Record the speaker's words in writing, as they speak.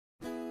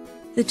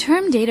The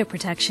term data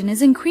protection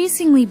is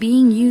increasingly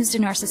being used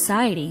in our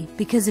society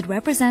because it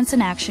represents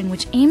an action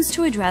which aims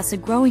to address a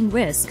growing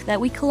risk that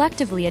we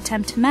collectively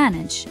attempt to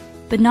manage.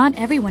 But not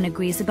everyone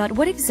agrees about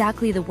what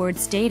exactly the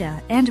words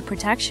data and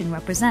protection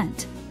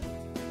represent.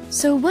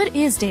 So what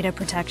is data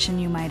protection,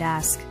 you might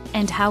ask?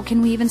 And how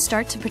can we even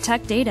start to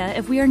protect data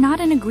if we are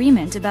not in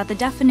agreement about the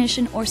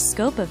definition or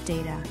scope of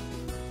data?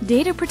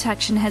 Data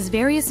protection has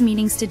various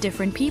meanings to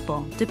different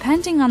people,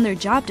 depending on their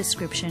job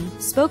description,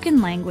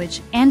 spoken language,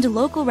 and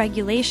local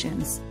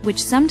regulations,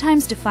 which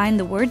sometimes define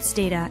the words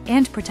data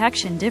and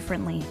protection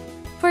differently.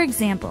 For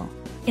example,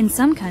 in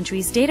some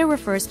countries, data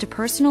refers to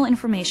personal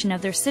information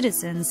of their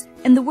citizens,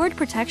 and the word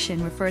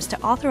protection refers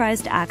to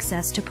authorized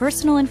access to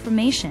personal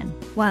information,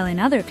 while in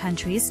other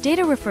countries,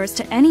 data refers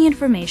to any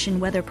information,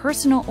 whether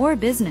personal or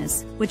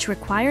business, which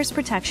requires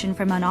protection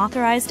from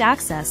unauthorized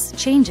access,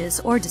 changes,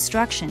 or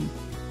destruction.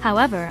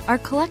 However, our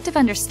collective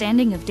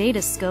understanding of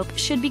data scope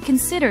should be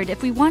considered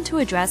if we want to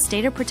address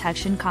data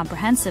protection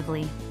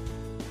comprehensively.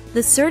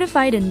 The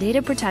Certified in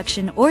Data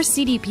Protection or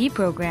CDP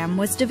program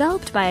was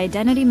developed by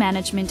Identity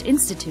Management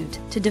Institute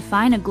to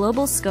define a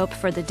global scope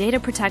for the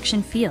data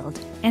protection field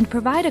and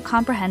provide a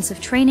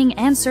comprehensive training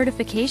and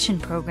certification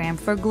program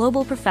for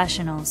global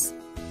professionals.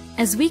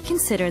 As we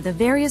consider the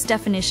various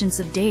definitions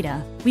of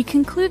data, we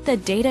conclude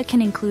that data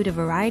can include a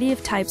variety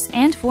of types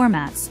and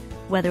formats,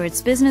 whether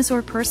it's business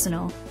or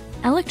personal,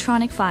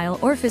 electronic file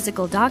or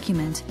physical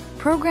document,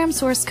 program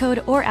source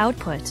code or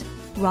output,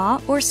 raw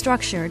or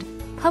structured,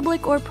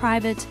 public or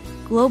private,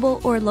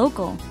 global or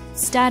local,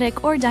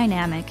 static or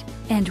dynamic,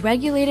 and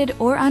regulated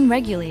or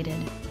unregulated.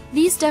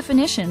 These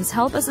definitions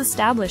help us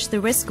establish the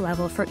risk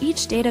level for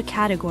each data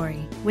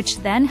category, which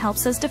then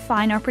helps us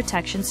define our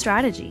protection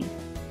strategy.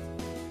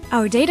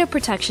 Our data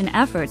protection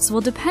efforts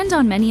will depend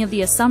on many of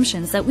the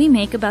assumptions that we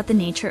make about the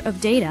nature of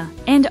data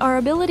and our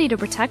ability to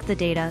protect the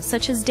data,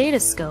 such as data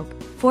scope,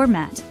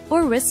 format,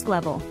 or risk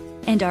level,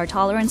 and our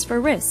tolerance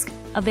for risk,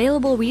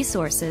 available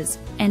resources,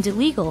 and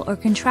legal or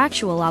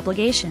contractual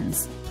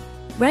obligations.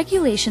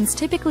 Regulations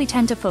typically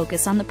tend to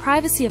focus on the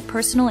privacy of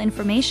personal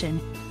information,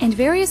 and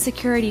various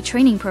security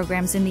training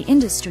programs in the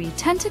industry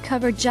tend to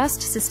cover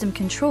just system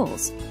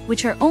controls,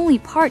 which are only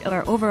part of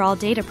our overall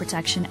data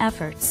protection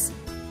efforts.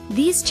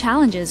 These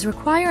challenges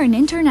require an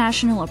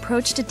international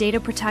approach to data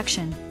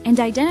protection, and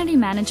Identity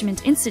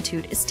Management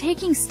Institute is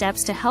taking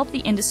steps to help the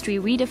industry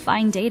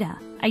redefine data,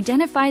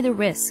 identify the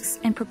risks,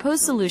 and propose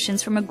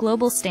solutions from a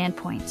global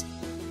standpoint.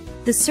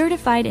 The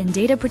Certified in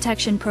Data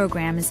Protection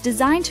program is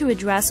designed to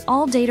address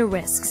all data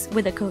risks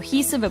with a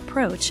cohesive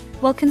approach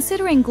while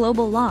considering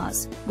global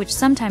laws, which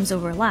sometimes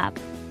overlap,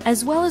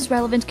 as well as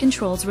relevant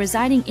controls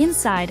residing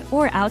inside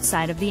or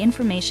outside of the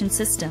information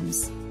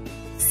systems.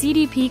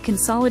 CDP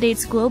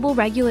consolidates global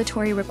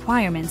regulatory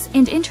requirements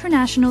and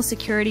international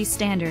security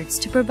standards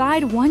to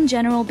provide one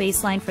general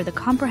baseline for the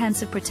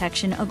comprehensive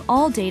protection of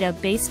all data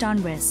based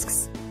on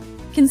risks.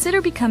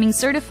 Consider becoming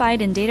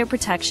certified in data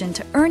protection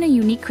to earn a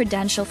unique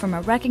credential from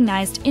a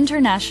recognized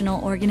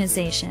international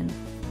organization.